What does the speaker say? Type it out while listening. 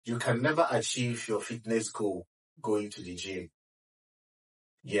You can never achieve your fitness goal going to the gym.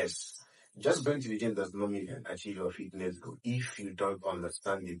 Yes, just going to the gym does not mean you can achieve your fitness goal if you don't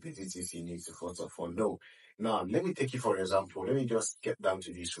understand the basics you need to first of all know. Now, let me take you for example. Let me just get down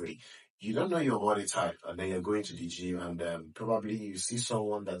to this way. You don't know your body type, and then you're going to the gym, and probably you see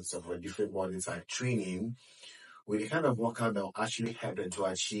someone that's of a different body type training with the kind of workout that will actually help them to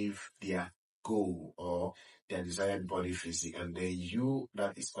achieve their goal or their desired body physique, and then you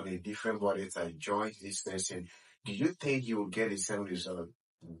that is on a different body type join this person. Do you think you will get the same result?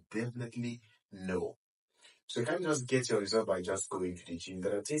 Definitely no. So you can't just get your result by just going to the gym.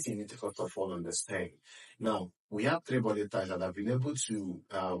 There are things you need to first of all understand. Now, we have three body types, and I've been able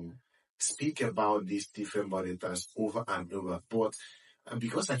to speak about these different body types over and over. But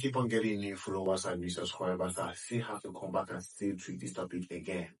because I keep on getting new followers and new subscribers, I still have to come back and still treat this topic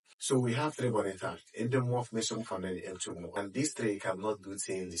again. So we have three body types: endomorph, mesomorph, and ectomorph. And these three cannot do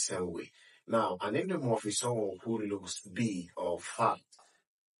things the same way. Now, an endomorph is someone who looks big or fat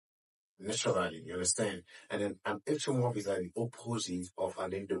naturally, you understand? And then an ectomorph is like the opposite of an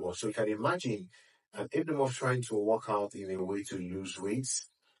endomorph. So you can imagine an endomorph trying to work out in a way to lose weight,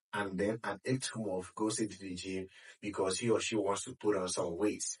 and then an ectomorph goes into the gym because he or she wants to put on some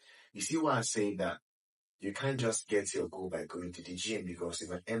weight. You see why I say that you can't just get your goal by going to the gym, because you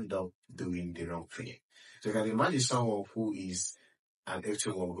might end up doing the wrong thing. So you can imagine someone who is an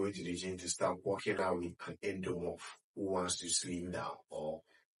ectomorph going to the gym to start working out with an endomorph who wants to slim down or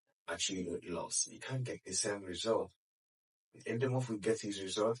achieve weight loss. You can't get the same result. The endomorph will get his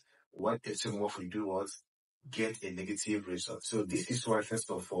result. What ectomorph will do was get a negative result. So this is why, first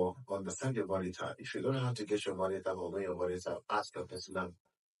of all, understand your body type. If you don't know how to get your body type or know your body type, ask your personal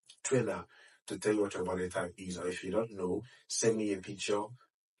trainer to tell you what your body type is. Or if you don't know, send me a picture,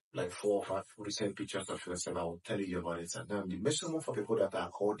 like 4 or 5 recent pictures of yourself, and I will tell you your body type. Now, the mesomorph for people that are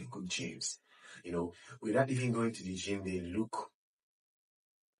called the good genes, without even going to the gym, they look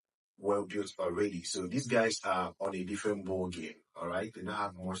well built already. So these guys are on a different ball game. All right, they don't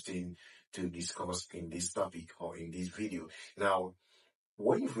have much thing to discuss in this topic or in this video. Now,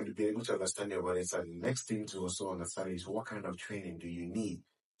 when you will be able to understand your body type, the next thing to also understand is what kind of training do you need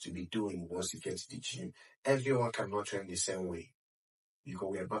to be doing once you get to the gym. Everyone cannot train the same way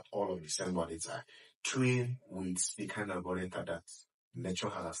because we are not all of the same body type. Train with the kind of body type that nature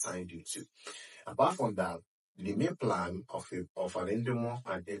has assigned you to. Apart from that, the main plan of an endomorph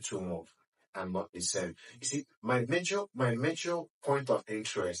and ectomorph are not the same. You see, my major point of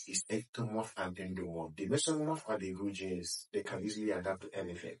interest is ectomorph and endomorph. The mesomorph are the good genes; they can easily adapt to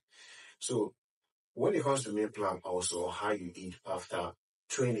anything. So when it comes to main plan, also how you eat after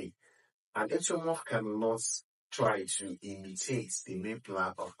training, an ectomorph cannot try to imitate the main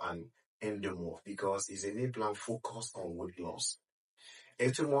plan of an endomorph because it's a main plan focused on weight loss.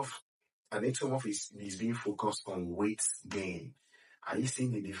 Ectomorph An ectomorph is being focused on weight gain. Are you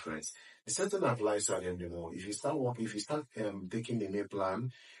seeing the difference? The same thing applies to an endomorph. If you start taking the main plan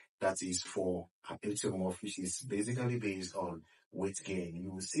that is for an ectomorph, which is basically based on weight gain,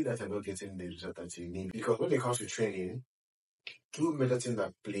 you will see that you're not getting the result that you need. Because when it comes to training, two major things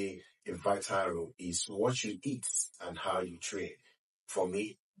that play a vital role is what you eat and how you train. For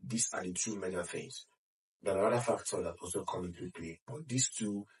me, these are the two major things. There are other factors that also come into play, but these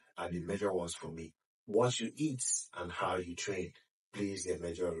two are the major ones for me. What you eat and how you train plays a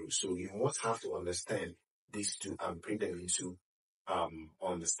major role. So you must have to understand these two and bring them into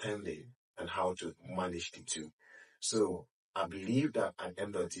understanding and how to manage the two. So I believe that at the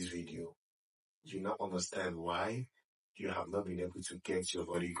end of this video, you now understand why you have not been able to get your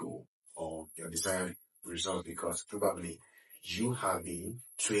body goal or your desired result, because probably you have been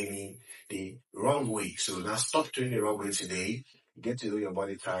training the wrong way. So now stop training the wrong way today. Get to know your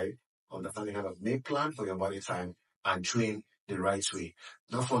body type, understand the kind of make plan for your body type, and train the right way.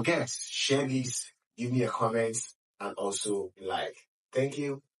 Don't forget, share this, give me a comment, and also like. Thank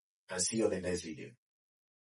you, and see you on the next video.